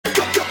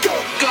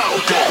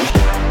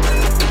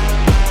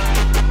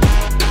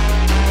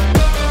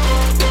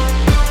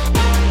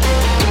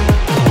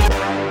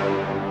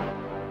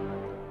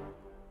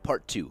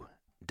Part 2.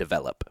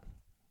 Develop.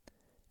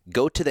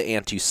 Go to the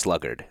ant, you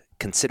sluggard.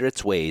 Consider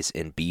its ways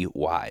and be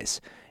wise.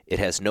 It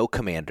has no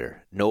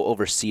commander, no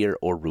overseer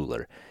or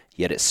ruler,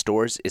 yet it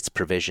stores its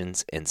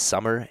provisions in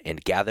summer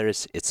and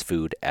gathers its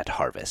food at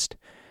harvest.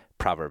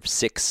 Proverbs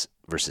 6,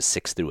 verses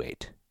 6 through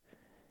 8.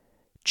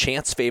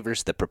 Chance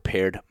favors the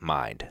prepared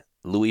mind.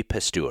 Louis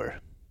Pasteur.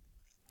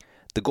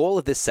 The goal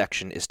of this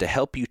section is to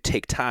help you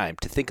take time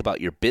to think about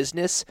your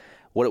business,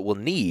 what it will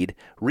need,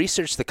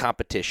 research the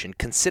competition,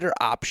 consider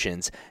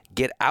options,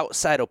 get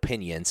outside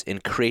opinions,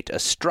 and create a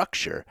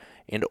structure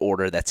and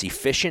order that's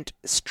efficient,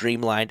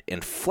 streamlined,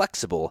 and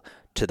flexible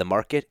to the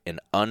market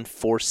and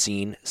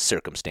unforeseen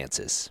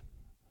circumstances.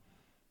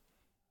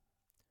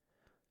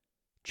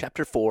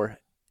 Chapter 4,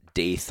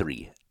 Day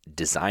 3,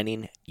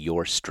 Designing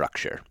Your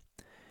Structure.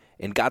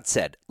 And God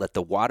said, "Let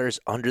the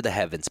waters under the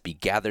heavens be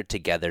gathered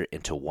together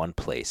into one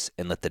place,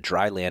 and let the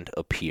dry land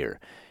appear.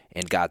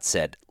 And God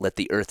said, Let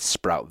the earth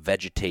sprout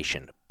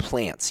vegetation,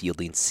 plants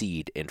yielding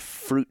seed, and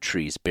fruit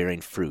trees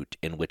bearing fruit,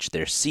 in which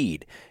their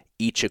seed,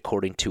 each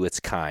according to its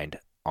kind,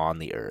 on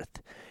the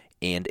earth.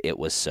 And it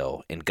was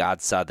so. And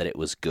God saw that it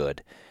was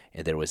good.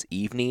 And there was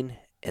evening,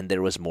 and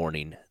there was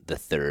morning, the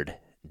third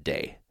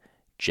day."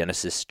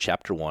 Genesis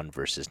chapter 1,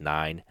 verses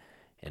 9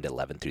 and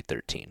 11 through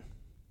 13.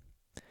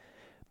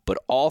 But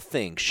all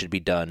things should be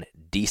done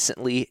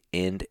decently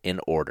and in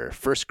order.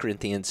 1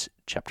 Corinthians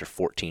chapter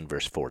 14,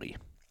 verse 40.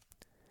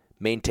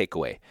 Main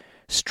takeaway.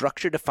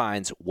 Structure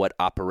defines what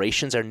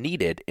operations are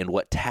needed and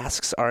what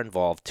tasks are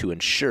involved to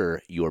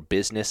ensure your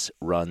business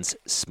runs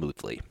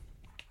smoothly.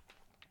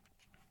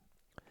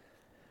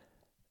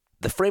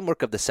 The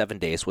framework of the 7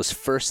 days was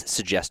first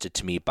suggested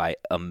to me by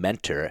a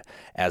mentor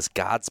as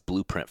God's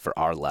blueprint for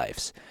our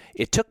lives.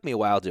 It took me a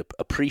while to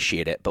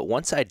appreciate it, but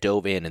once I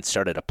dove in and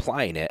started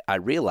applying it, I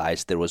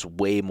realized there was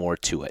way more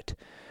to it.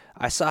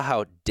 I saw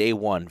how day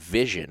 1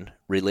 vision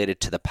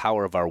related to the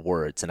power of our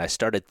words, and I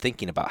started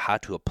thinking about how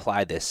to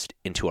apply this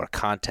into our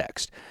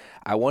context.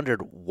 I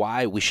wondered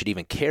why we should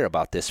even care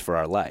about this for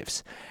our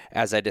lives.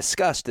 As I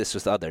discussed this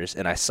with others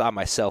and I saw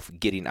myself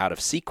getting out of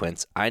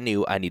sequence, I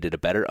knew I needed a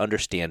better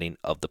understanding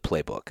of the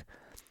playbook.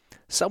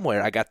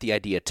 Somewhere I got the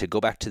idea to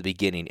go back to the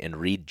beginning and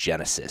read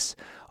Genesis.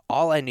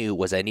 All I knew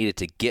was I needed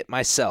to get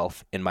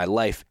myself and my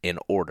life in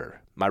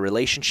order. My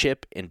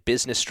relationship and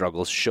business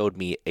struggles showed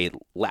me a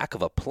lack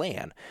of a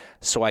plan,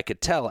 so I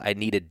could tell I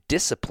needed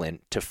discipline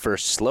to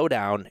first slow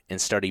down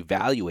and start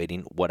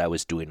evaluating what I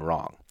was doing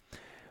wrong.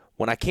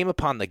 When I came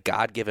upon the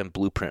God-given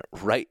blueprint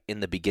right in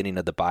the beginning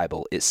of the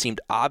Bible, it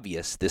seemed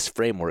obvious this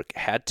framework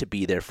had to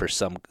be there for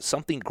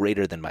something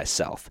greater than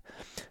myself.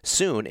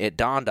 Soon, it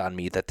dawned on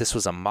me that this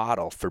was a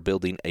model for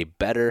building a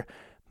better,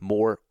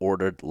 more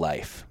ordered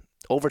life.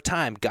 Over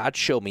time, God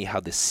showed me how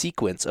the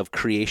sequence of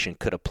creation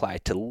could apply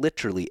to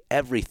literally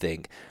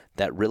everything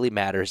that really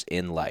matters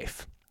in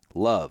life: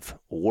 love,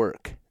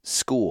 work,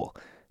 school,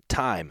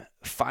 time,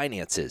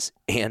 finances,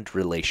 and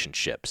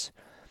relationships.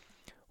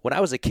 When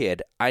I was a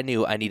kid, I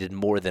knew I needed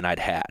more than I'd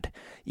had.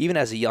 Even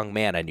as a young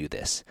man, I knew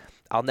this.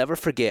 I'll never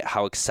forget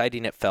how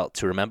exciting it felt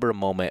to remember a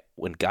moment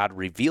when God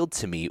revealed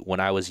to me when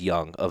I was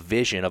young a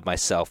vision of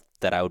myself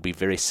that I would be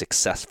very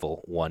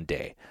successful one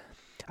day.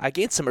 I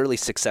gained some early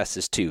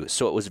successes too,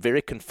 so it was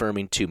very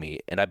confirming to me,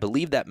 and I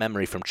believe that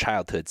memory from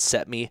childhood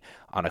set me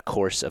on a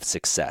course of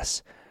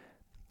success.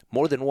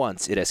 More than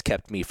once, it has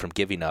kept me from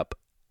giving up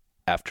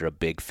after a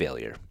big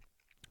failure.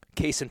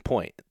 Case in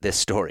point, this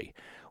story.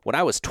 When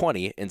I was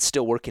 20 and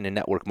still working in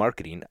network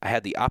marketing, I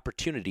had the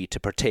opportunity to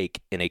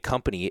partake in a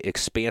company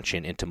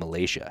expansion into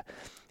Malaysia.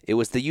 It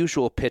was the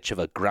usual pitch of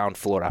a ground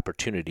floor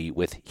opportunity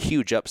with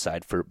huge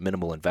upside for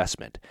minimal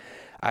investment.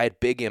 I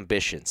had big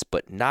ambitions,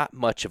 but not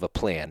much of a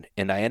plan,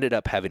 and I ended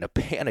up having a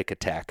panic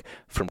attack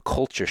from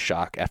culture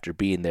shock after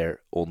being there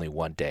only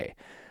one day.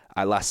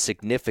 I lost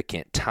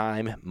significant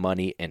time,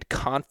 money, and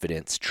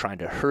confidence trying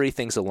to hurry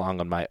things along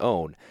on my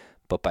own,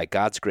 but by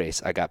God's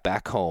grace, I got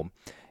back home,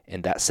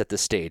 and that set the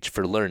stage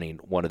for learning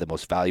one of the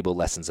most valuable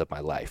lessons of my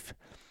life.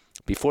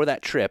 Before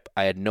that trip,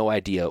 I had no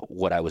idea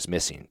what I was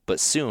missing, but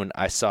soon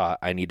I saw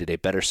I needed a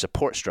better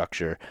support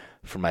structure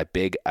for my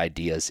big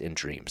ideas and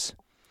dreams.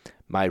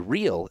 My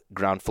real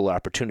ground floor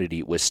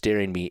opportunity was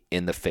staring me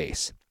in the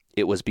face.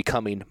 It was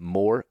becoming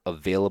more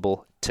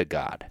available to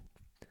God.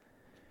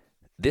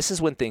 This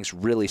is when things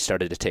really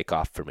started to take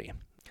off for me.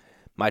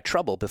 My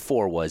trouble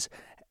before was,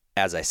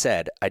 as I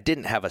said, I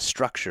didn't have a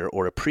structure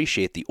or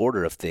appreciate the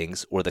order of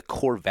things or the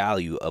core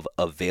value of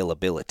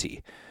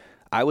availability.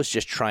 I was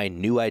just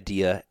trying new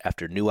idea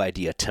after new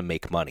idea to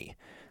make money.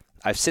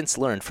 I've since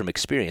learned from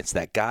experience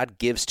that God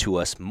gives to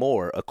us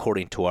more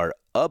according to our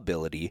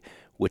ability,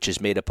 which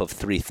is made up of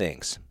three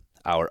things: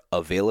 our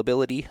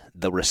availability,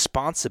 the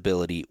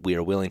responsibility we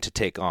are willing to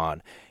take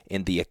on,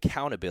 and the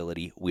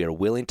accountability we are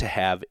willing to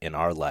have in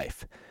our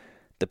life.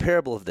 The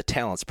parable of the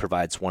talents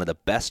provides one of the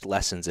best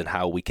lessons in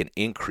how we can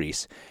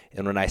increase,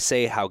 and when I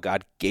say how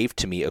God gave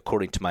to me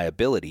according to my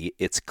ability,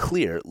 it's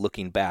clear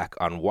looking back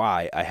on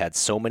why I had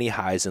so many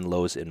highs and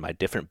lows in my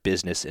different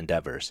business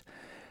endeavors.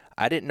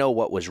 I didn't know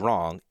what was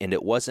wrong, and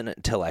it wasn't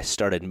until I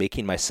started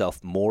making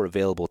myself more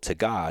available to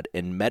God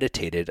and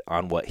meditated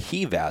on what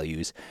He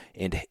values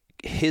and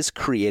His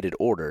created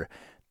order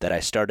that I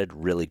started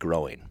really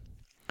growing.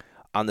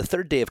 On the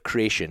third day of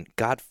creation,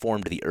 God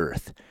formed the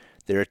earth.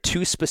 There are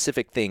two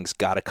specific things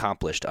God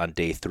accomplished on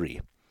day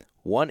 3.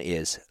 One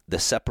is the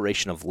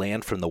separation of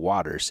land from the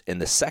waters,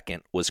 and the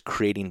second was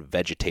creating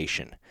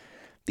vegetation.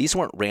 These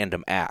weren't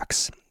random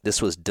acts.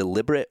 This was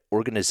deliberate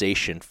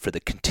organization for the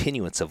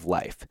continuance of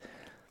life.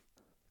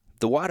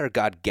 The water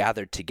God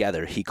gathered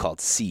together He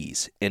called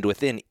seas, and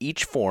within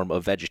each form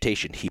of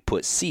vegetation He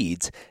put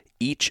seeds,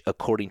 each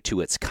according to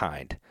its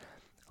kind.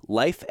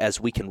 Life as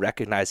we can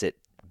recognize it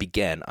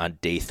began on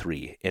day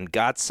 3, and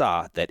God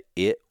saw that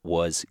it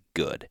was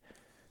good.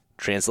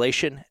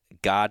 Translation,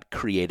 God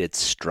created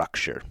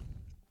structure.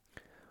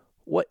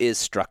 What is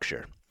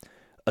structure?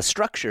 A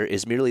structure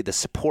is merely the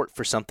support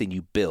for something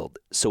you build,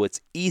 so it's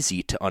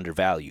easy to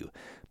undervalue.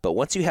 But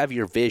once you have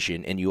your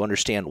vision and you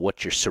understand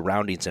what your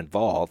surroundings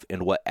involve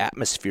and what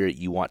atmosphere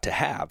you want to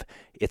have,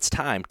 it's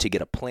time to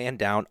get a plan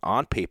down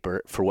on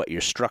paper for what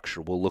your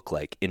structure will look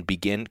like and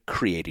begin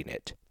creating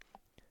it.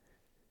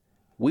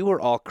 We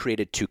were all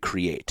created to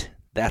create.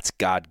 That's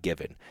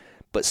God-given.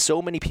 But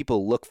so many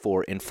people look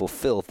for and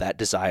fulfill that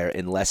desire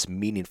in less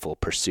meaningful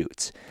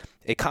pursuits.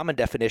 A common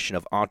definition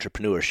of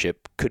entrepreneurship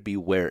could be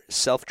where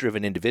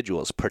self-driven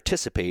individuals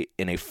participate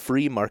in a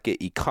free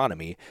market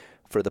economy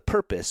for the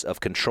purpose of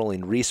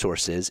controlling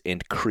resources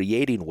and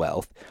creating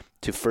wealth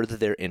to further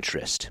their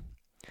interest.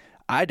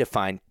 I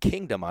define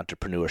kingdom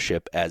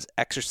entrepreneurship as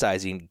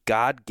exercising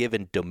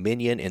God-given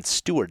dominion and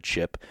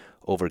stewardship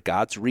over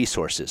God's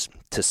resources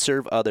to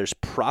serve others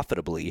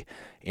profitably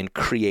and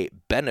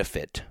create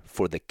benefit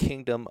for the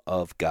kingdom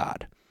of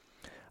God.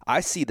 I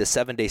see the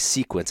 7-day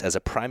sequence as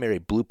a primary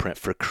blueprint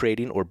for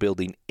creating or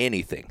building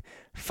anything,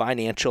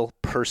 financial,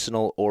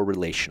 personal, or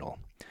relational.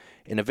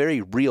 In a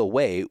very real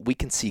way, we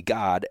can see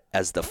God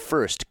as the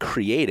first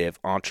creative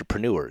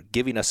entrepreneur,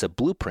 giving us a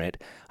blueprint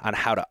on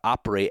how to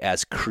operate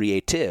as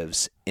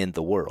creatives in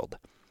the world.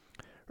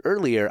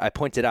 Earlier, I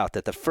pointed out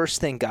that the first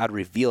thing God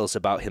reveals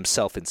about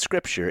Himself in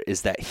Scripture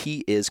is that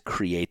He is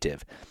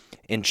creative.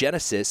 In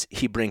Genesis,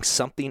 He brings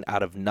something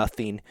out of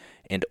nothing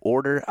and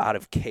order out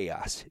of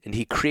chaos, and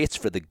He creates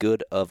for the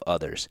good of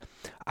others.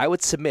 I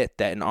would submit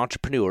that an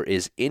entrepreneur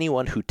is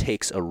anyone who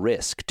takes a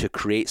risk to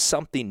create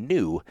something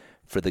new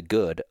for the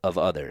good of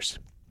others.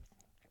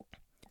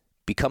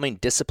 Becoming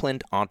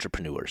disciplined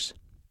entrepreneurs.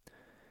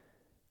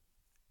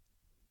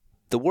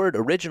 The word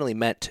originally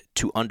meant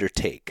to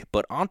undertake,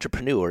 but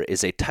entrepreneur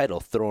is a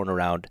title thrown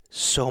around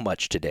so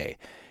much today.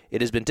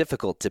 It has been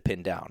difficult to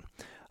pin down.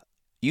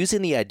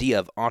 Using the idea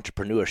of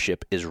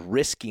entrepreneurship is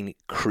risking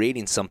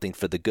creating something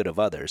for the good of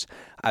others.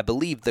 I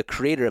believe the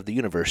creator of the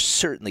universe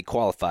certainly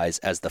qualifies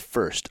as the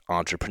first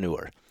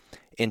entrepreneur.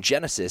 In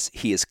Genesis,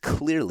 He is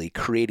clearly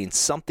creating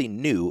something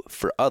new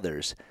for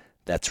others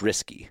that's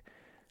risky.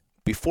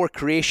 Before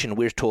creation,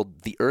 we're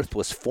told the earth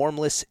was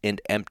formless and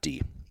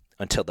empty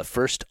until the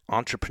first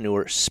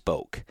entrepreneur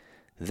spoke.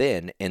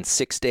 Then, in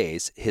 6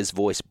 days, His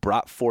voice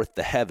brought forth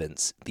the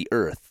heavens, the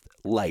earth,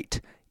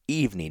 light,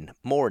 evening,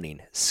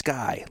 morning,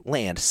 sky,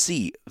 land,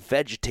 sea,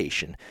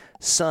 vegetation,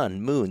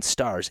 sun, moon,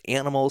 stars,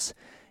 animals,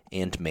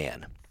 and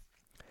man.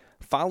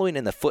 Following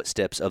in the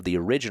footsteps of the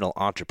original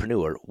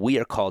entrepreneur, we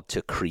are called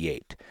to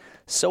create.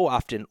 So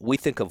often, we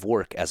think of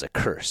work as a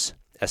curse,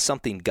 as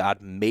something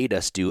God made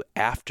us do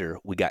after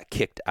we got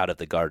kicked out of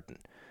the garden.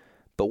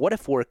 But what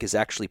if work is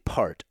actually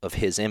part of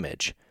His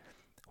image?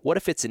 What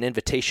if it's an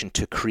invitation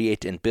to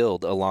create and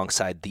build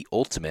alongside the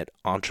ultimate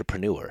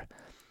entrepreneur?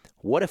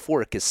 What if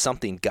work is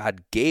something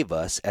God gave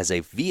us as a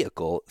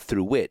vehicle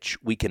through which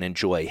we can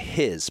enjoy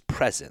His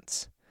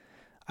presence?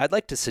 I'd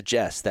like to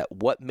suggest that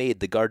what made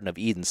the Garden of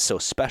Eden so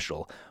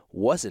special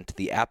wasn't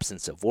the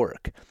absence of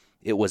work.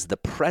 It was the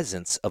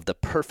presence of the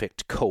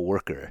perfect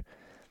co-worker.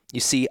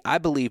 You see, I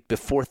believe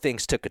before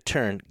things took a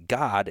turn,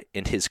 God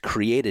and His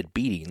created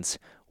beings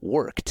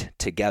worked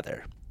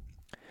together.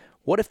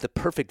 What if the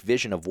perfect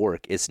vision of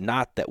work is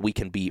not that we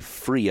can be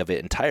free of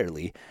it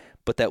entirely,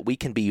 but that we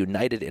can be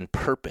united in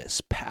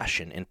purpose,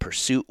 passion, and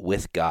pursuit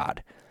with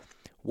God?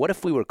 What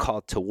if we were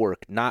called to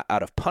work not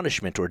out of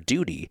punishment or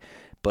duty,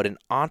 but an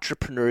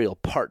entrepreneurial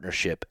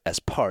partnership as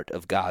part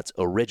of God's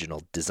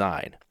original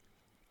design?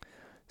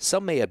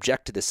 Some may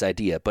object to this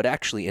idea, but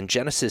actually in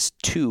Genesis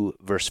 2,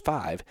 verse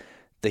 5,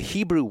 the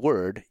Hebrew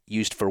word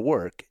used for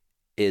work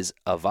is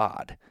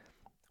avad,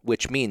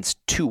 which means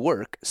to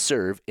work,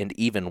 serve, and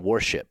even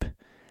worship.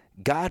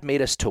 God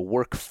made us to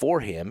work for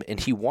Him, and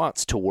He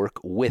wants to work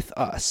with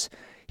us.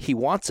 He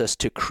wants us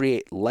to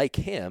create like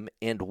Him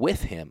and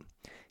with Him.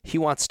 He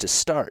wants to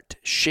start,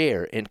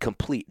 share, and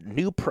complete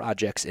new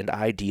projects and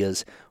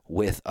ideas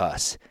with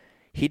us.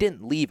 He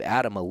didn't leave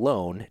Adam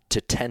alone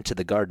to tend to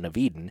the Garden of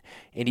Eden,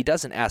 and He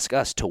doesn't ask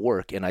us to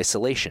work in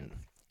isolation.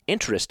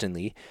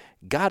 Interestingly,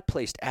 God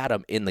placed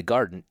Adam in the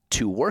garden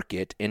to work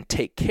it and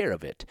take care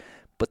of it,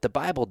 but the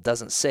Bible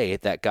doesn't say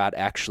that God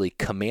actually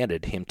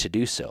commanded him to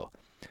do so.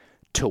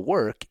 To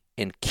work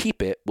and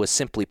keep it was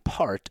simply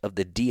part of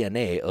the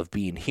DNA of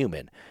being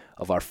human,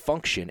 of our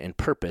function and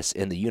purpose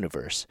in the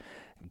universe.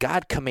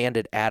 God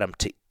commanded Adam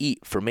to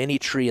eat from any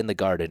tree in the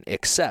garden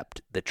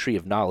except the tree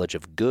of knowledge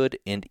of good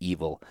and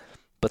evil,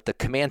 but the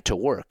command to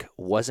work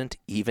wasn't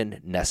even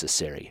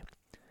necessary.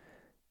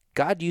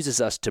 God uses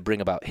us to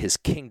bring about his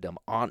kingdom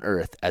on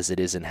earth as it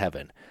is in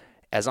heaven.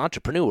 As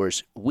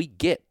entrepreneurs, we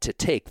get to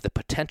take the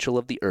potential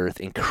of the earth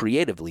and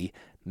creatively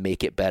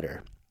make it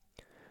better.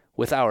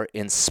 With our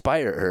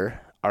inspirer,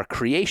 our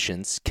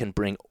creations can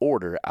bring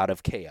order out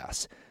of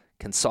chaos,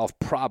 can solve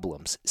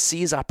problems,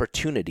 seize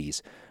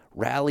opportunities,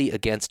 rally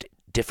against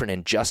different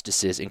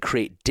injustices, and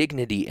create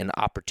dignity and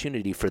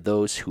opportunity for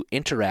those who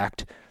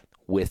interact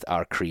with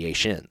our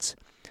creations.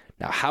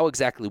 Now, how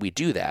exactly we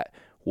do that,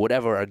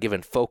 whatever our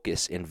given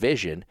focus and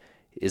vision,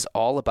 is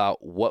all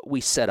about what we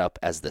set up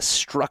as the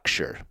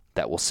structure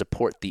that will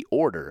support the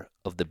order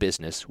of the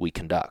business we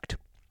conduct.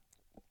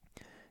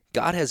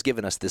 God has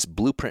given us this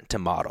blueprint to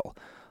model,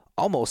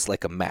 almost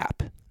like a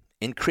map.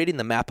 In creating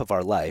the map of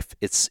our life,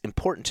 it's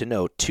important to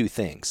know two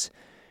things.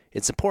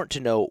 It's important to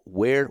know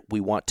where we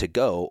want to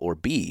go or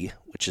be,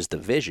 which is the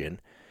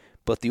vision,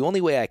 but the only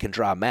way I can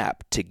draw a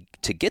map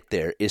to get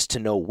there is to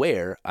know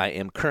where I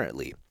am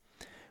currently,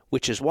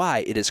 which is why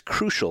it is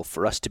crucial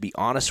for us to be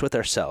honest with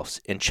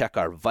ourselves and check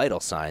our vital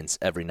signs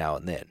every now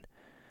and then.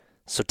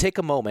 So take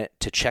a moment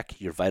to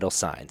check your vital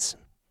signs.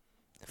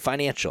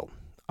 Financial.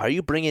 Are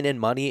you bringing in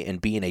money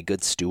and being a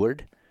good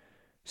steward?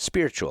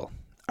 Spiritual.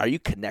 Are you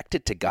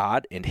connected to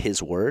God and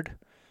his word?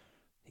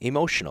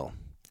 Emotional.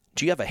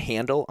 Do you have a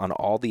handle on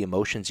all the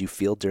emotions you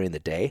feel during the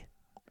day?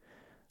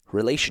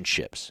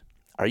 Relationships.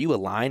 Are you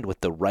aligned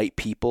with the right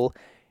people,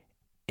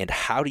 and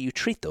how do you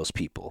treat those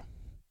people?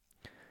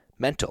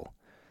 Mental.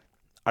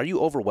 Are you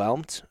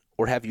overwhelmed,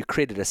 or have you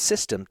created a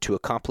system to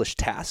accomplish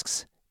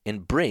tasks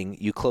and bring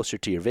you closer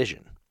to your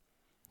vision?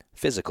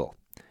 Physical.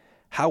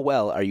 How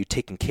well are you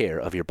taking care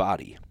of your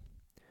body?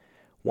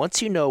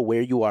 Once you know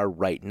where you are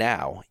right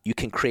now, you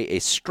can create a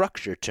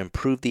structure to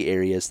improve the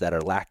areas that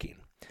are lacking.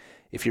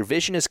 If your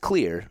vision is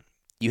clear,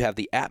 you have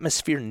the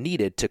atmosphere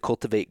needed to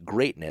cultivate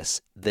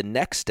greatness. The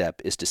next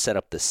step is to set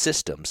up the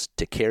systems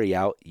to carry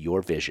out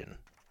your vision.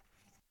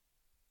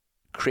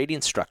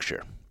 Creating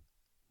structure.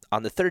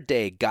 On the third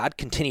day, God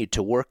continued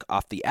to work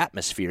off the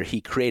atmosphere he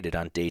created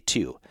on day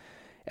 2.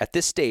 At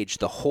this stage,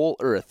 the whole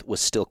earth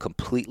was still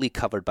completely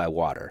covered by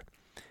water.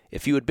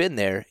 If you had been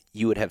there,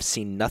 you would have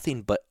seen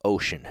nothing but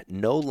ocean,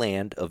 no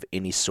land of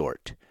any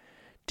sort.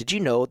 Did you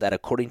know that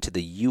according to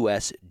the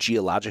U.S.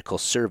 Geological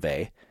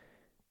Survey,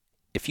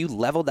 if you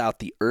leveled out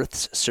the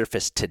Earth's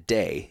surface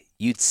today,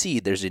 you'd see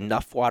there's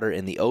enough water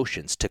in the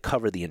oceans to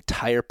cover the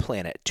entire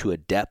planet to a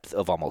depth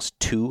of almost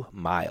 2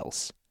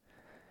 miles.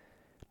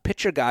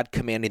 Picture God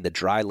commanding the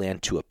dry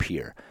land to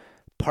appear.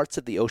 Parts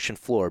of the ocean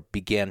floor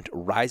began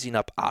rising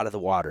up out of the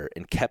water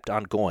and kept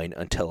on going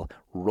until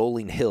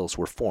rolling hills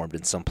were formed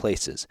in some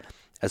places,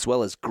 as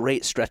well as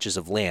great stretches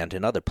of land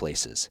in other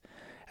places.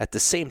 At the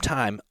same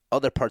time,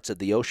 other parts of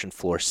the ocean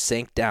floor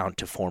sank down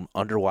to form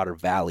underwater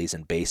valleys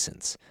and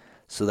basins,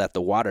 so that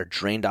the water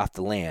drained off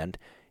the land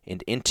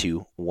and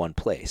into one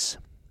place.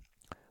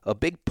 A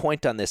big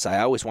point on this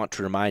I always want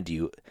to remind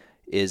you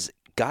is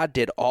God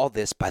did all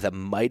this by the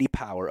mighty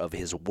power of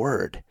his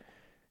word.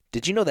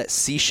 Did you know that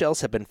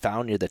seashells have been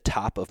found near the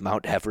top of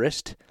Mount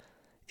Everest?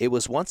 It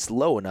was once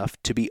low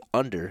enough to be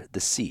under the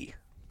sea.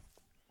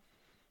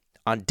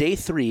 On day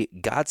 3,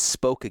 God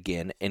spoke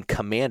again and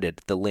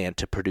commanded the land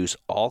to produce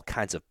all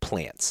kinds of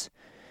plants.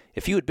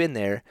 If you had been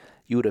there,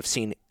 you would have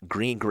seen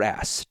green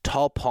grass,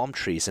 tall palm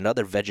trees, and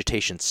other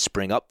vegetation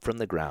spring up from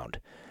the ground.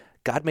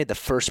 God made the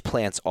first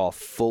plants all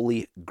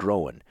fully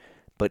grown,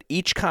 but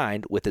each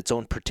kind with its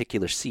own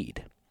particular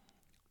seed.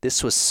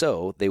 This was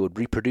so they would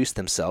reproduce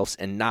themselves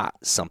and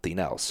not something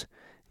else.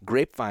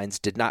 Grapevines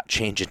did not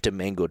change into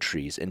mango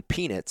trees, and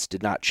peanuts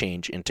did not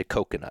change into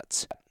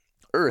coconuts.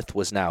 Earth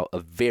was now a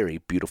very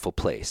beautiful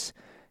place.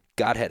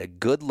 God had a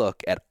good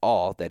look at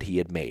all that he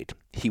had made.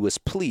 He was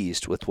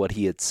pleased with what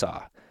he had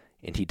saw,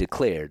 and he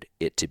declared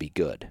it to be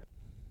good.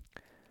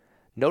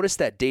 Notice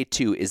that day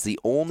 2 is the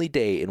only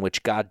day in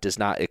which God does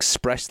not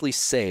expressly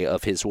say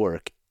of his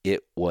work,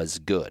 "It was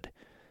good."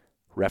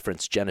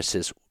 Reference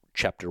Genesis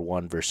chapter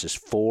 1, verses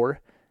 4,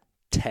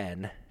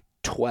 10,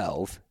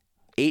 12,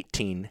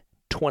 18,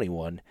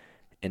 21,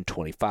 and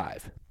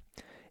 25.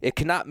 It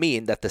cannot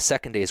mean that the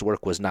second day's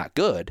work was not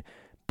good,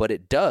 but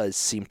it does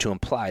seem to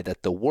imply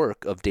that the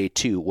work of day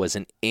 2 was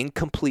an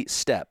incomplete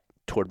step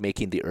toward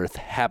making the earth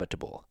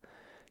habitable.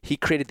 He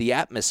created the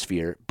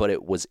atmosphere, but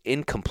it was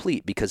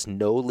incomplete because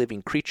no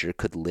living creature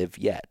could live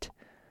yet.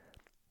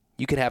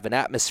 You can have an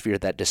atmosphere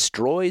that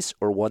destroys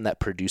or one that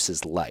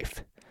produces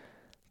life.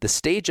 The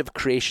stage of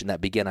creation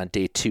that began on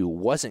day 2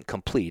 wasn't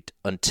complete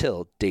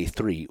until day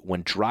 3,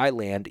 when dry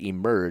land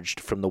emerged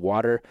from the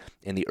water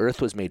and the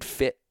earth was made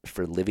fit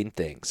for living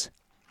things.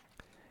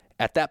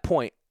 At that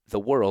point, the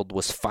world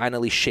was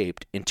finally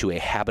shaped into a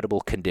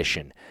habitable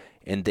condition,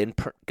 and then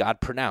God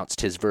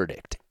pronounced his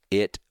verdict.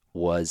 It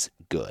was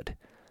good.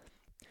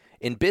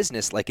 In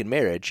business, like in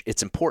marriage,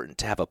 it's important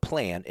to have a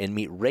plan and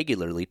meet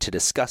regularly to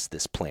discuss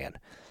this plan.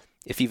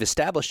 If you've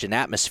established an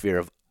atmosphere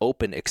of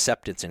open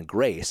acceptance and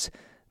grace,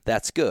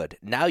 that's good.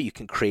 Now you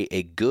can create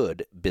a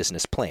good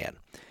business plan.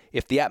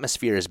 If the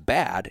atmosphere is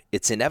bad,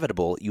 it's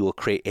inevitable you will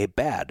create a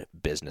bad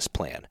business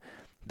plan.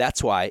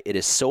 That's why it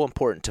is so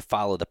important to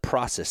follow the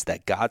process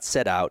that God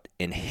set out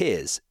in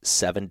his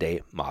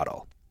 7-day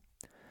model.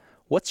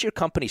 What's your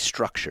company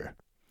structure?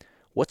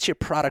 What's your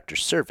product or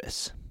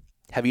service?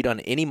 Have you done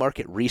any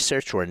market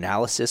research or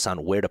analysis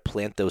on where to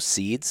plant those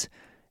seeds,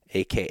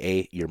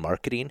 aka your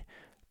marketing,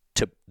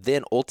 to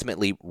then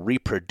ultimately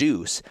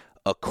reproduce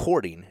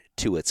according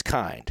to its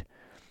kind?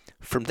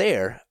 From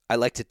there, I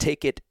like to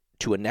take it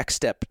to a next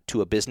step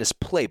to a business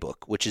playbook,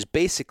 which is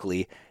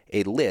basically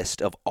a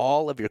list of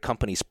all of your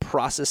company's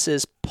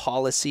processes,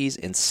 policies,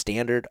 and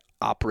standard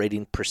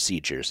operating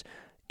procedures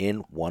in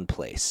one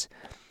place.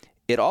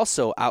 It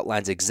also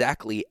outlines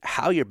exactly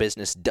how your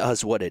business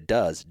does what it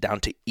does,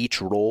 down to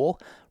each role,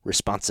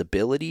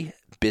 responsibility,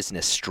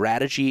 business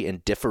strategy,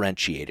 and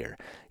differentiator.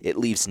 It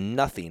leaves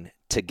nothing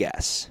to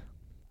guess.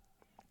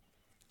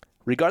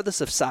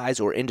 Regardless of size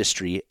or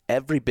industry,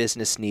 every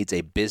business needs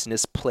a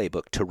business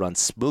playbook to run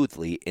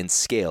smoothly and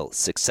scale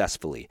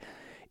successfully.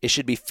 It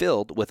should be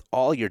filled with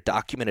all your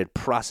documented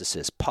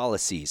processes,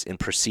 policies, and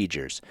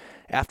procedures.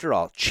 After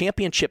all,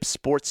 championship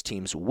sports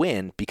teams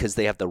win because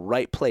they have the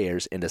right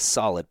players and a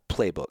solid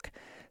playbook.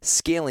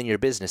 Scaling your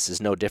business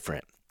is no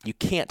different. You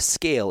can't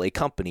scale a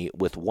company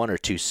with one or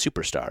two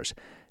superstars.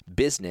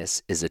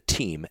 Business is a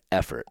team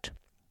effort.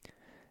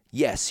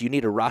 Yes, you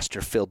need a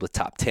roster filled with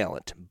top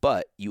talent,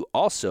 but you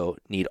also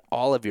need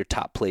all of your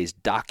top plays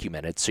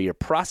documented so your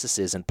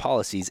processes and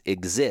policies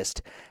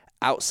exist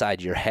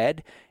outside your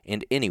head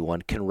and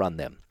anyone can run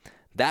them.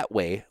 That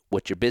way,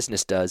 what your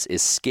business does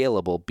is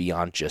scalable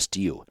beyond just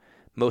you.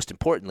 Most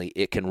importantly,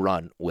 it can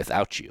run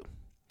without you.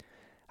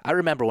 I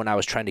remember when I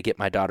was trying to get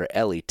my daughter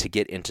Ellie to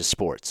get into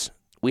sports.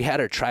 We had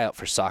her try out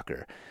for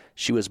soccer.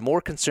 She was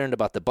more concerned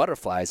about the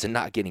butterflies and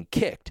not getting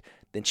kicked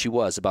than she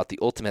was about the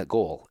ultimate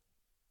goal,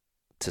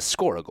 to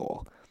score a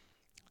goal.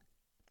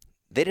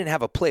 They didn't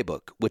have a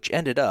playbook, which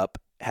ended up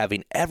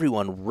having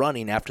everyone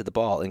running after the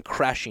ball and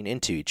crashing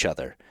into each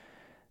other.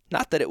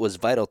 Not that it was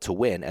vital to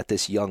win at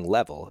this young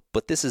level,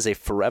 but this is a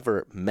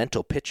forever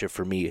mental picture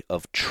for me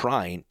of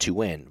trying to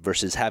win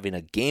versus having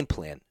a game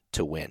plan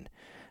to win.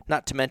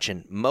 Not to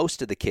mention,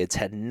 most of the kids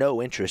had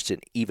no interest in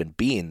even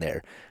being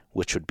there,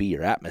 which would be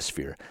your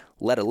atmosphere,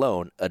 let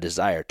alone a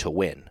desire to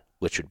win,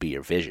 which would be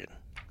your vision.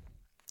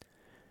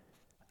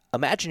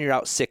 Imagine you're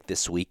out sick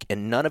this week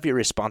and none of your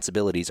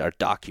responsibilities are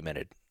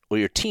documented, or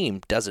your team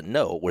doesn't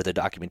know where the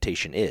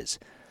documentation is.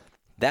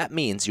 That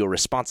means your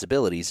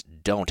responsibilities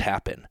don't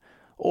happen.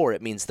 Or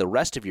it means the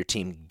rest of your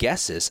team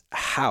guesses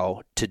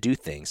how to do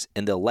things,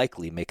 and they'll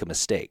likely make a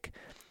mistake.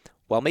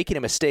 While making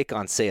a mistake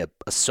on, say, a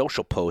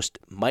social post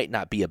might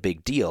not be a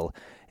big deal,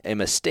 a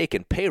mistake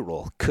in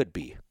payroll could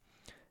be.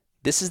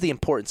 This is the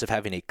importance of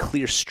having a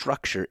clear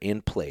structure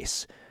in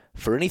place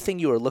for anything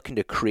you are looking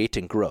to create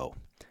and grow.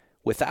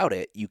 Without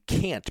it, you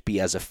can't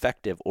be as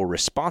effective or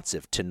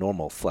responsive to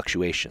normal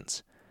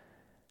fluctuations.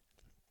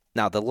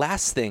 Now, the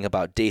last thing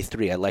about day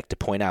 3 I'd like to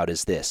point out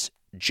is this.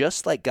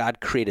 Just like God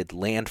created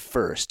land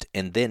first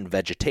and then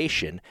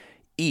vegetation,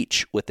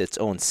 each with its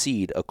own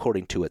seed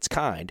according to its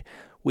kind,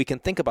 we can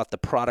think about the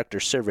product or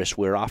service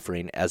we're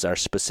offering as our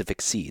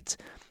specific seeds.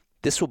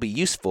 This will be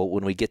useful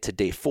when we get to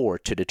day 4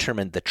 to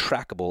determine the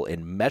trackable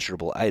and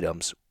measurable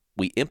items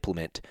we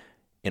implement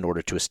in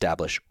order to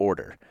establish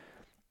order.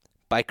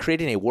 By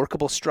creating a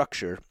workable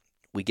structure,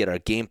 we get our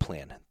game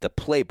plan, the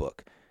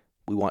playbook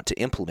we want to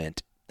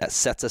implement that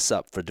sets us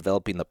up for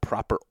developing the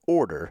proper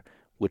order,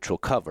 which we'll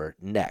cover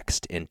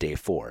next in day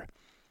 4.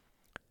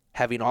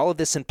 Having all of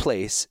this in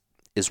place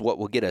is what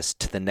will get us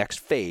to the next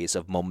phase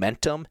of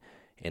momentum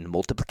and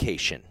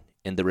multiplication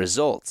and the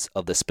results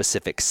of the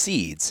specific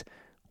seeds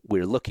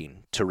we're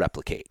looking to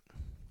replicate.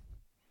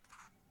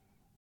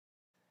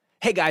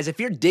 Hey guys, if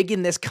you're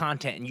digging this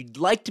content and you'd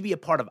like to be a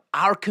part of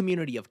our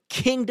community of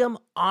kingdom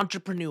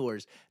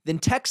entrepreneurs, then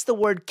text the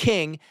word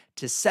KING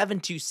to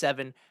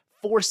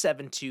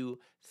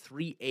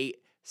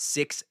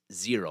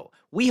 727-472-3860.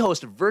 We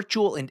host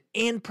virtual and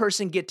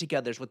in-person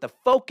get-togethers with the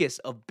focus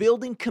of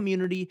building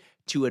community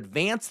to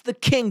advance the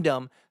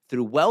kingdom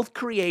through wealth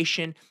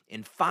creation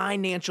and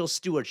financial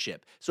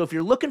stewardship. So if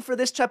you're looking for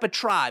this type of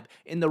tribe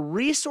and the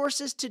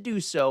resources to do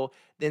so,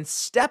 then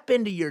step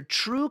into your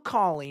true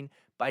calling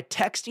by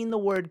texting the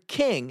word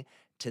KING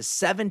to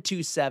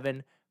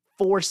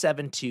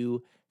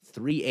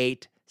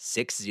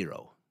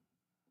 727-472-3860.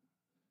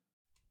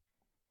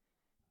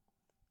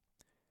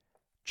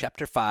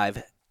 Chapter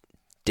 5,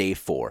 Day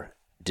 4,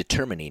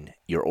 Determining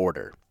Your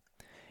Order.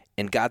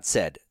 And God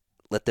said,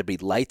 "Let there be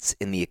lights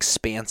in the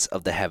expanse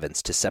of the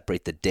heavens to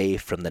separate the day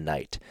from the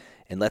night,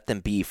 and let them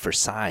be for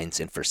signs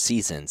and for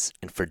seasons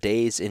and for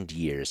days and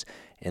years,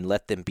 and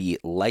let them be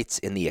lights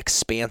in the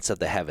expanse of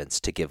the heavens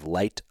to give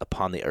light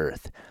upon the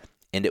earth.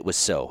 And it was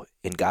so.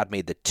 And God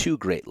made the two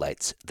great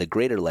lights, the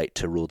greater light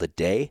to rule the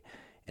day,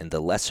 and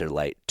the lesser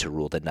light to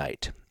rule the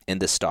night,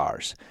 and the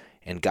stars.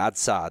 And God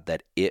saw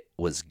that it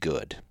was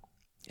good.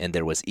 And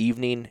there was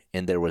evening,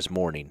 and there was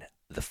morning,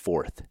 the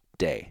fourth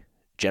day.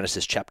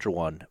 Genesis chapter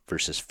 1,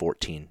 verses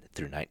 14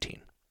 through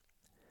 19.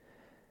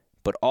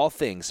 But all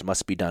things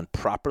must be done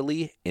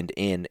properly and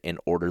in an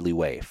orderly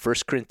way. 1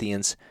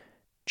 Corinthians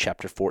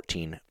chapter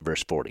 14,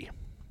 verse 40.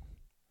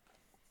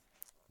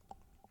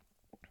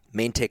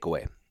 Main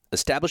takeaway.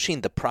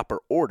 Establishing the proper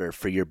order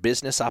for your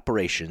business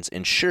operations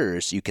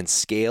ensures you can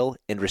scale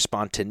and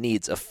respond to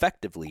needs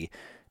effectively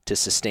to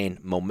sustain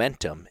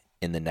momentum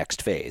in the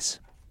next phase.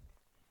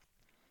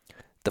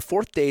 The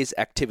fourth day's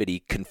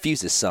activity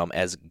confuses some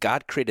as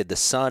God created the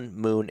sun,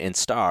 moon, and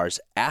stars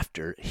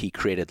after he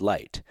created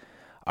light.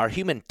 Our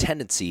human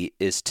tendency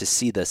is to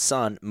see the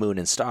sun, moon,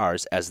 and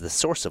stars as the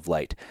source of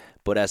light,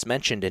 but as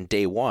mentioned in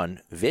day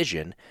 1,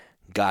 vision,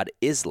 God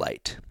is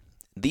light.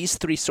 These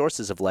three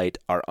sources of light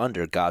are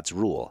under God's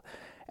rule.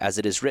 As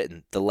it is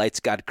written, the lights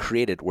God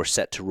created were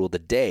set to rule the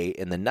day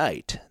and the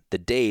night, the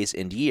days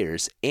and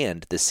years,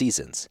 and the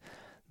seasons.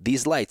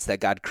 These lights that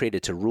God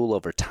created to rule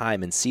over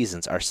time and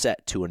seasons are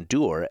set to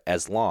endure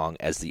as long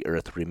as the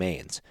earth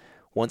remains.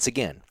 Once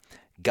again,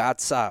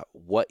 God saw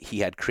what he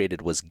had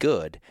created was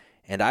good,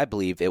 and I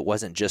believe it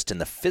wasn't just in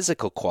the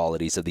physical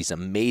qualities of these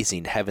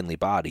amazing heavenly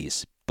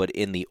bodies, but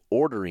in the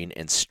ordering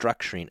and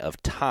structuring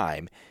of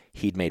time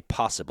he'd made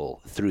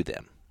possible through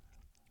them.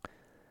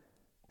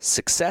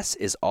 Success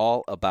is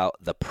all about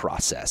the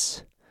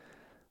process.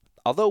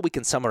 Although we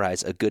can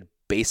summarize a good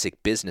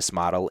basic business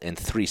model in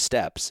 3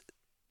 steps,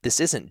 this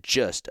isn't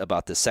just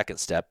about the second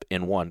step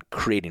in 1,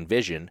 creating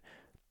vision,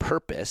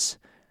 purpose,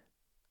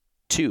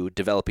 2,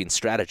 developing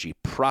strategy,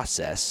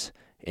 process,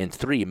 and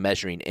 3,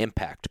 measuring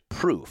impact,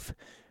 proof.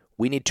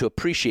 We need to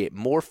appreciate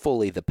more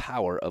fully the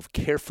power of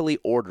carefully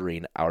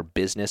ordering our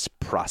business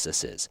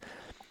processes.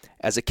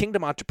 As a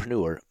kingdom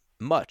entrepreneur,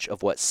 much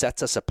of what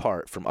sets us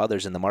apart from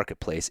others in the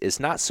marketplace is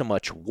not so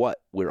much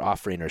what we're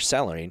offering or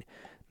selling,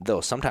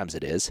 though sometimes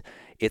it is,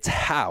 it's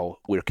how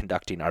we're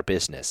conducting our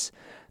business.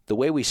 The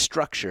way we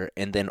structure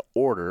and then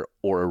order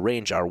or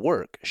arrange our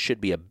work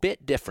should be a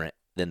bit different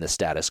than the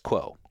status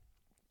quo.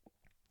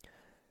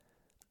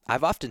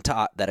 I've often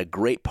taught that a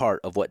great part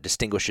of what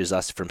distinguishes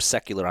us from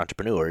secular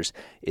entrepreneurs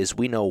is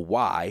we know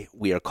why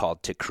we are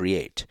called to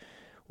create.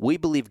 We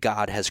believe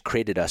God has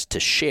created us to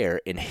share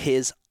in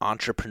his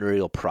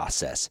entrepreneurial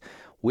process.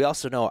 We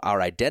also know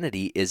our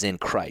identity is in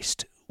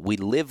Christ. We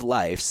live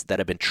lives that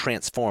have been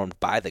transformed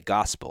by the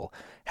gospel,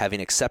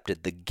 having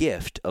accepted the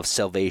gift of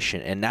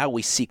salvation, and now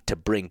we seek to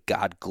bring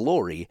God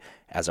glory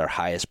as our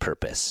highest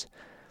purpose.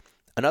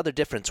 Another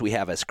difference we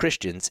have as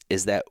Christians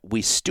is that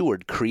we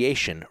steward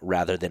creation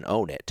rather than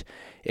own it,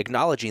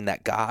 acknowledging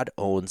that God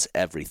owns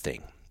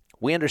everything.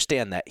 We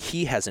understand that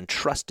he has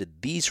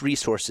entrusted these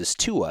resources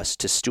to us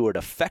to steward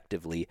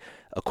effectively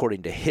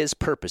according to his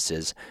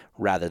purposes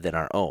rather than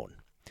our own.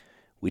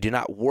 We do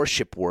not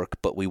worship work,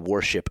 but we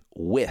worship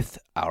with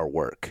our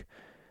work.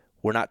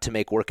 We're not to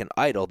make work an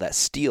idol that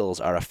steals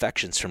our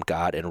affections from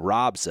God and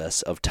robs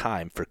us of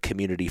time for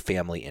community,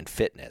 family, and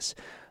fitness.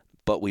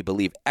 But we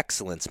believe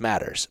excellence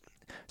matters.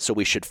 So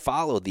we should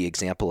follow the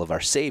example of our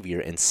Savior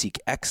and seek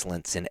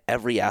excellence in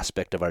every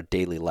aspect of our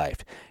daily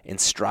life and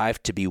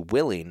strive to be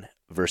willing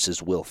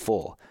versus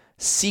willful,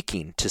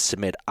 seeking to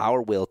submit our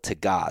will to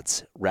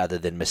God's rather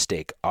than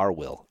mistake our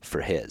will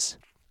for his.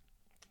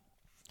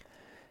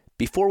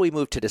 Before we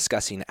move to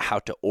discussing how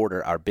to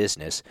order our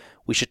business,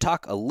 we should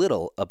talk a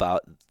little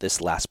about this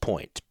last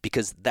point,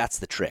 because that's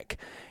the trick.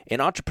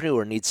 An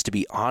entrepreneur needs to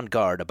be on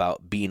guard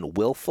about being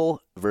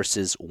willful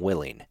versus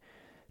willing.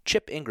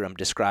 Chip Ingram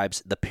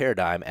describes the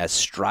paradigm as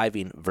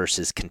striving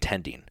versus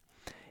contending.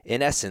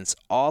 In essence,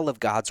 all of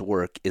God's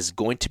work is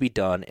going to be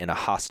done in a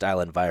hostile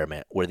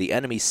environment where the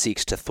enemy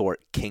seeks to thwart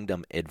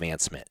kingdom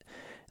advancement.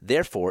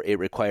 Therefore, it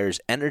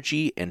requires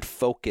energy and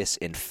focus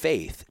and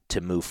faith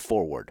to move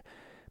forward.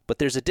 But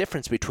there's a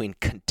difference between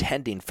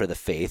contending for the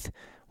faith,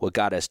 what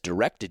God has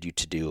directed you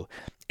to do,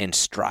 and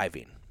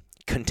striving.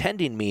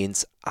 Contending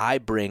means I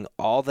bring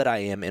all that I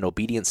am in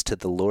obedience to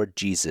the Lord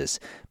Jesus,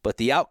 but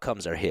the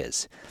outcomes are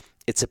his.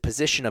 It's a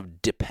position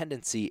of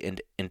dependency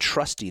and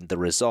entrusting the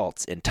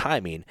results and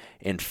timing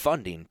and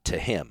funding to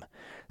him.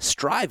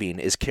 Striving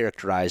is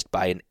characterized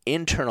by an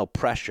internal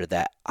pressure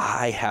that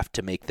I have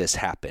to make this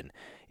happen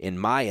in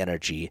my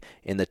energy,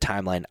 in the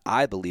timeline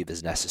I believe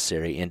is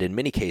necessary, and in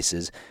many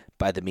cases,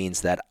 by the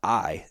means that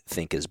I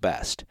think is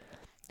best.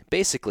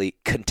 Basically,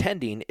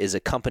 contending is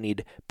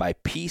accompanied by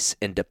peace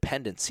and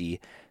dependency.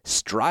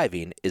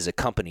 Striving is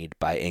accompanied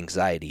by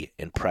anxiety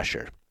and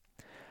pressure.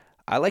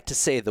 I like to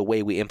say the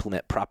way we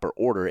implement proper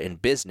order in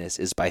business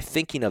is by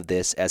thinking of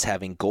this as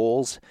having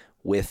goals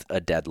with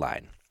a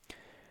deadline.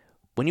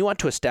 When you want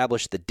to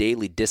establish the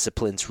daily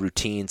disciplines,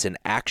 routines, and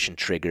action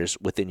triggers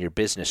within your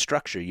business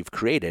structure you've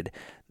created,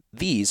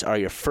 These are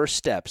your first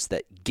steps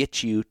that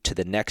get you to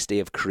the next day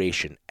of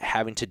creation,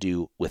 having to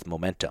do with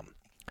momentum.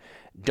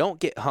 Don't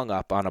get hung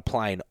up on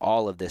applying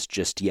all of this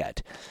just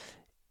yet.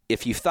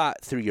 If you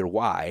thought through your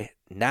why,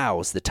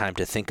 now's the time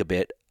to think a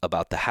bit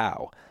about the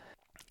how.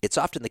 It's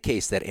often the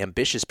case that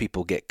ambitious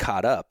people get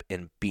caught up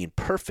in being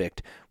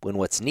perfect when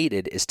what's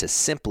needed is to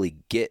simply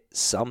get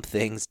some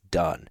things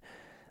done.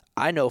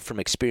 I know from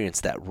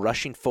experience that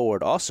rushing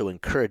forward also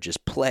encourages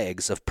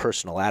plagues of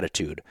personal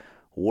attitude,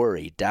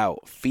 worry,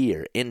 doubt,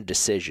 fear,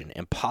 indecision,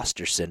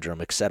 imposter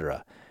syndrome,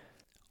 etc.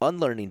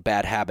 Unlearning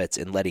bad habits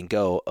and letting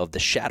go of the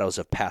shadows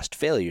of past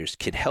failures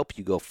can help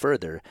you go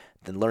further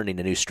than learning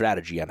a new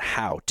strategy on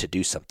how to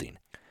do something.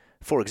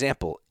 For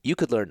example, you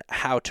could learn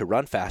how to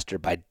run faster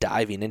by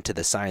diving into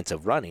the science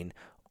of running,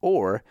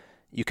 or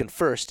you can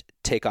first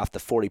take off the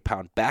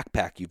 40-pound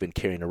backpack you've been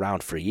carrying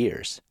around for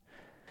years.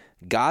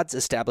 God's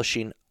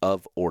establishing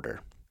of order.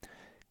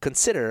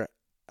 Consider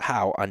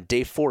how on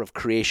day 4 of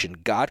creation,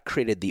 God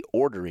created the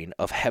ordering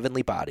of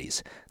heavenly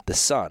bodies, the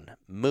sun,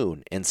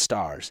 moon, and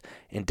stars,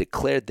 and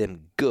declared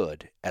them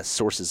good as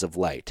sources of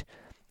light,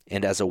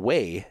 and as a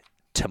way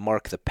to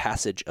mark the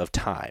passage of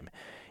time.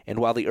 And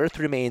while the earth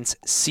remains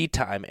seed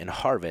time and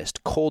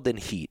harvest, cold and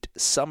heat,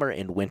 summer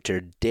and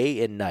winter,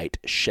 day and night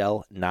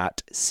shall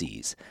not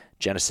cease.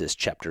 Genesis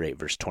chapter 8,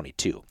 verse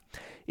 22.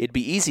 It'd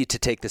be easy to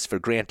take this for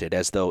granted,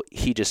 as though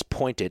he just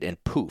pointed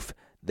and poof,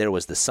 there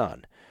was the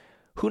sun.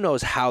 Who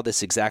knows how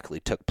this exactly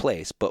took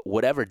place, but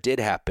whatever did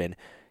happen,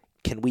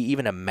 can we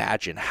even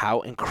imagine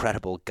how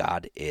incredible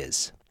God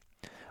is?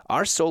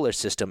 Our solar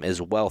system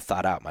is well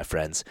thought out, my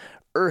friends.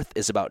 Earth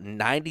is about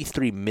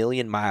 93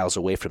 million miles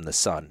away from the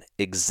sun,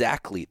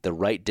 exactly the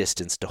right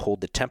distance to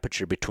hold the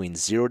temperature between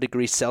 0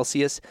 degrees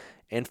Celsius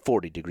and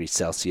 40 degrees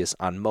Celsius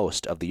on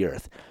most of the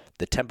Earth,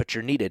 the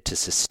temperature needed to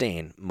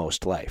sustain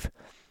most life.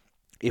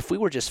 If we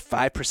were just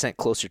 5%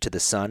 closer to the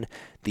sun,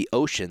 the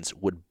oceans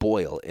would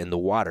boil and the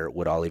water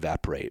would all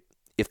evaporate.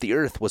 If the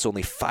Earth was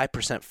only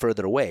 5%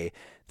 further away,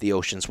 the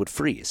oceans would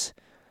freeze.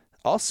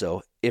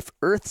 Also, if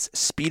Earth's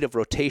speed of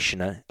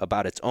rotation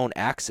about its own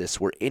axis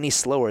were any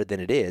slower than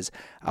it is,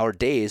 our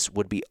days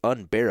would be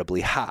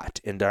unbearably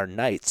hot and our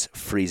nights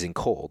freezing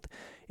cold.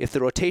 If the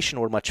rotation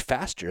were much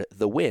faster,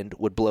 the wind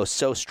would blow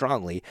so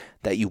strongly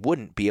that you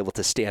wouldn't be able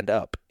to stand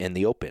up in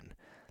the open.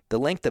 The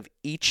length of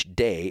each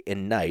day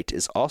and night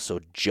is also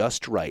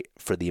just right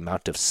for the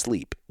amount of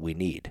sleep we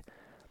need.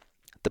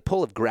 The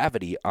pull of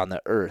gravity on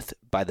the earth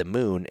by the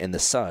moon and the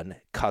sun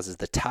causes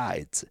the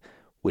tides,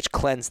 which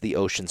cleanse the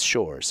ocean's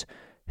shores,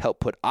 help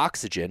put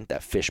oxygen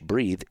that fish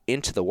breathe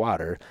into the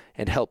water,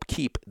 and help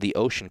keep the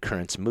ocean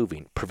currents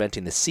moving,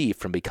 preventing the sea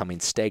from becoming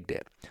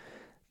stagnant.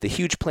 The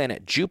huge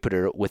planet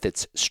Jupiter, with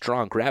its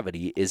strong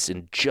gravity, is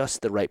in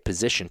just the right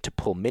position to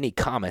pull many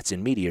comets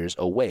and meteors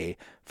away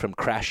from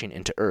crashing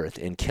into Earth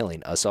and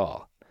killing us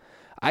all.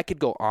 I could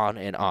go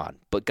on,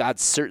 but God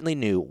certainly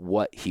knew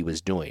what he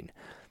was doing.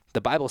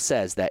 The Bible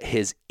says that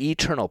his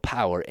eternal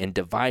power and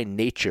divine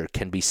nature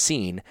can be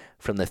seen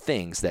from the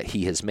things that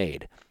he has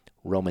made.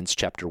 Romans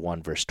chapter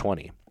 1, verse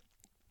 20.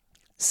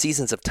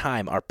 Seasons of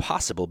time are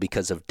possible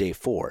because of day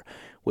 4,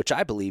 which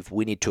I believe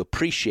we need to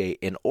appreciate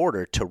in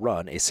order to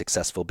run a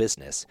successful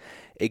business.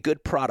 A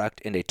good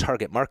product and a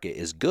target market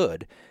is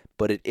good,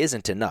 but it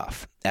isn't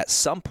enough. At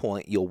some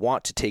point, you'll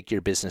want to take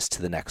your business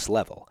to the next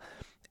level.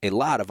 A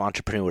lot of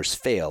entrepreneurs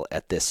fail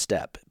at this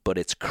step, but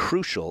it's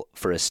crucial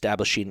for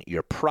establishing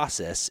your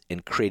process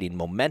and creating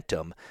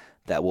momentum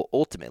that will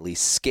ultimately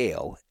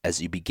scale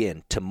as you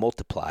begin to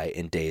multiply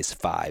in days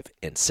 5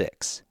 and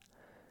 6.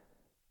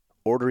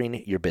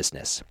 Ordering your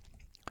business.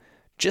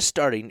 Just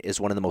starting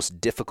is one of the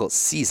most difficult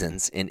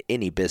seasons in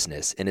any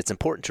business, and it's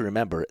important to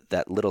remember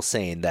that little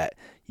saying that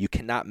you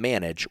cannot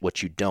manage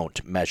what you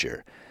don't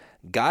measure.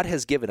 God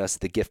has given us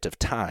the gift of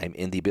time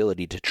and the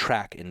ability to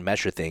track and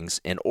measure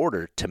things in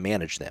order to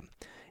manage them.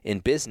 In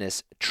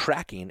business,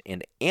 tracking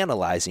and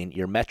analyzing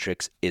your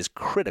metrics is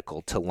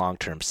critical to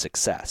long-term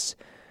success.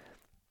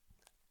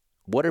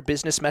 What are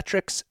business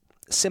metrics?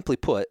 Simply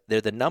put,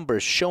 they're the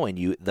numbers showing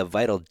you the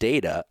vital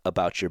data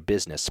about your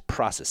business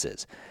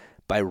processes.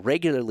 By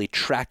regularly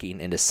tracking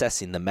and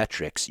assessing the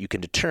metrics, you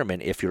can determine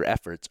if your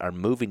efforts are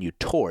moving you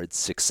towards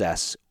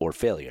success or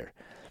failure.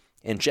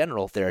 In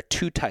general, there are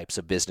 2 types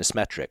of business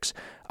metrics,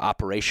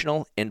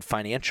 operational and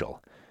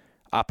financial.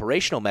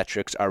 Operational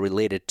metrics are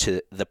related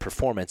to the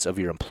performance of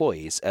your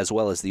employees as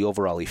well as the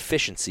overall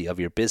efficiency of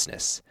your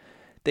business.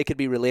 They could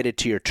be related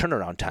to your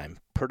turnaround time,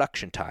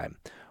 production time,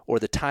 or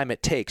the time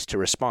it takes to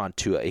respond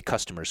to a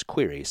customer's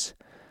queries.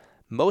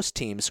 Most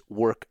teams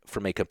work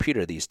from a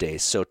computer these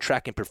days, so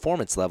tracking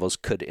performance levels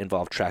could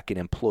involve tracking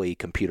employee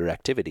computer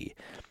activity.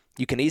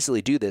 You can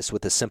easily do this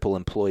with a simple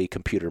employee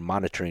computer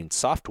monitoring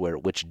software,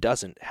 which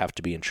doesn't have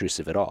to be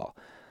intrusive at all.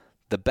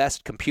 The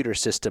best computer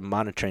system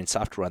monitoring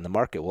software on the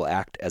market will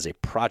act as a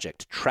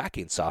project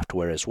tracking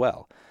software as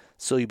well,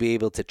 so you'll be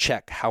able to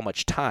check how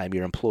much time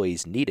your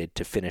employees needed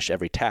to finish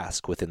every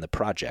task within the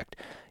project,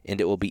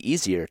 and it will be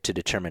easier to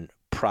determine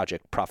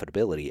project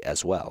profitability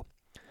as well.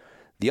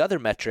 The other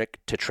metric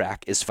to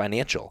track is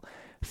financial.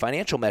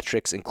 Financial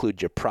metrics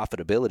include your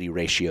profitability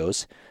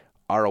ratios,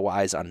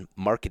 ROIs on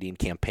marketing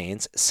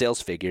campaigns,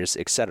 sales figures,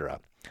 etc.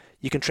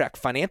 You can track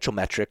financial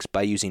metrics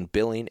by using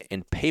billing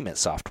and payment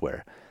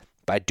software.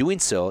 By doing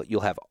so,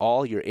 you'll have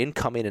all your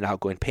incoming and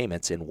outgoing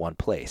payments in one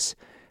place.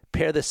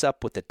 Pair this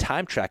up with the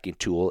time tracking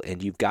tool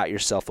and you've got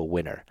yourself a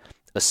winner,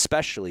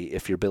 especially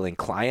if you're billing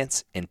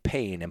clients and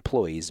paying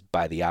employees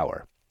by the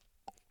hour.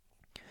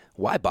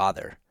 Why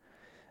bother?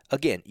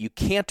 Again, you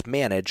can't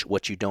manage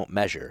what you don't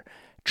measure.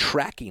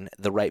 Tracking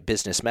the right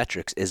business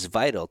metrics is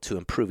vital to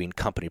improving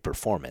company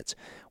performance.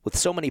 With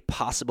so many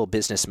possible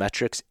business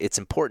metrics, it's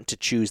important to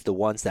choose the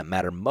ones that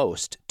matter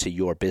most to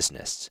your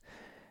business.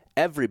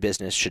 Every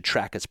business should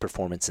track its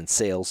performance in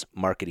sales,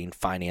 marketing,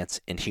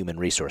 finance, and human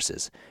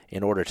resources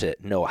in order to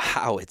know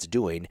how it's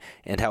doing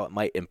and how it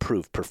might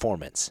improve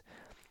performance.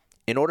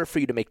 In order for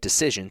you to make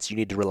decisions, you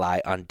need to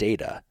rely on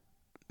data.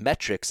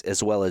 Metrics,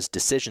 as well as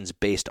decisions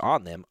based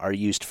on them, are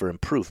used for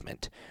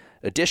improvement.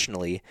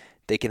 Additionally,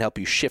 they can help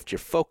you shift your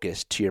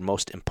focus to your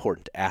most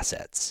important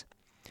assets.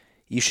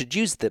 You should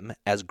use them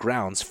as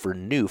grounds for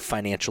new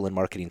financial and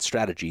marketing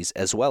strategies,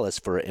 as well as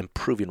for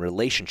improving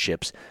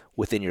relationships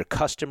within your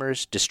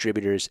customers,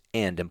 distributors,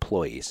 and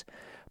employees.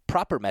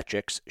 Proper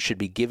metrics should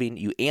be giving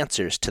you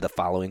answers to the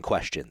following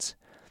questions.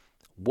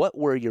 What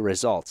were your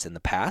results in the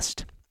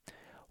past?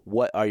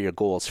 What are your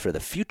goals for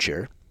the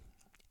future?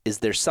 Is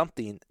there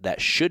something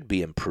that should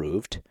be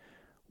improved?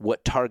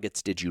 What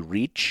targets did you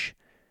reach?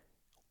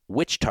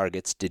 Which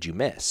targets did you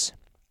miss?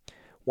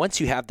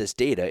 Once you have this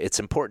data, it's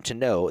important to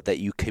know that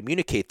you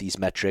communicate these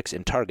metrics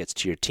and targets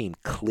to your team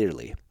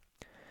clearly.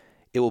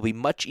 It will be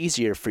much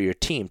easier for your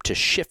team to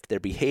shift their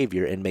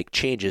behavior and make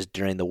changes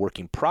during the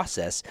working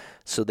process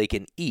so they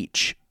can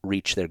each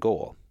reach their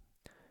goal.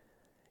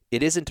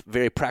 It isn't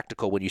very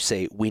practical when you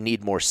say, we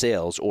need more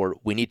sales or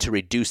we need to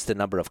reduce the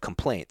number of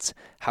complaints.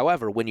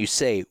 However, when you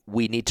say,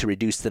 we need to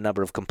reduce the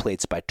number of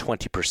complaints by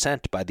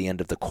 20% by the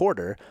end of the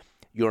quarter,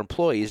 your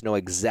employees know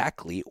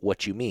exactly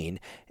what you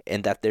mean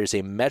and that there's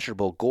a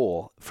measurable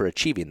goal for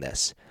achieving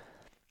this.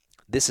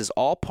 This is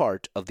all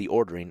part of the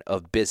ordering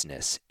of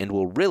business, and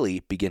we'll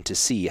really begin to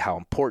see how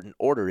important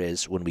order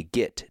is when we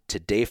get to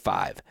day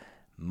 5,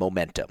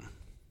 momentum.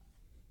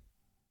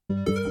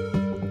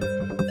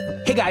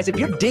 Hey guys, if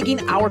you're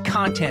digging our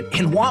content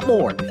and want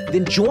more,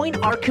 then join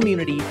our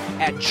community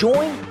at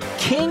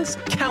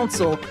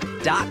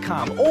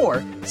joinkingscouncil.com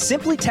or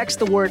simply text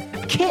the word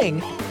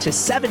KING to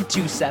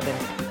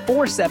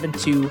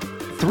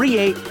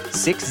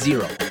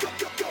 727-472-3860.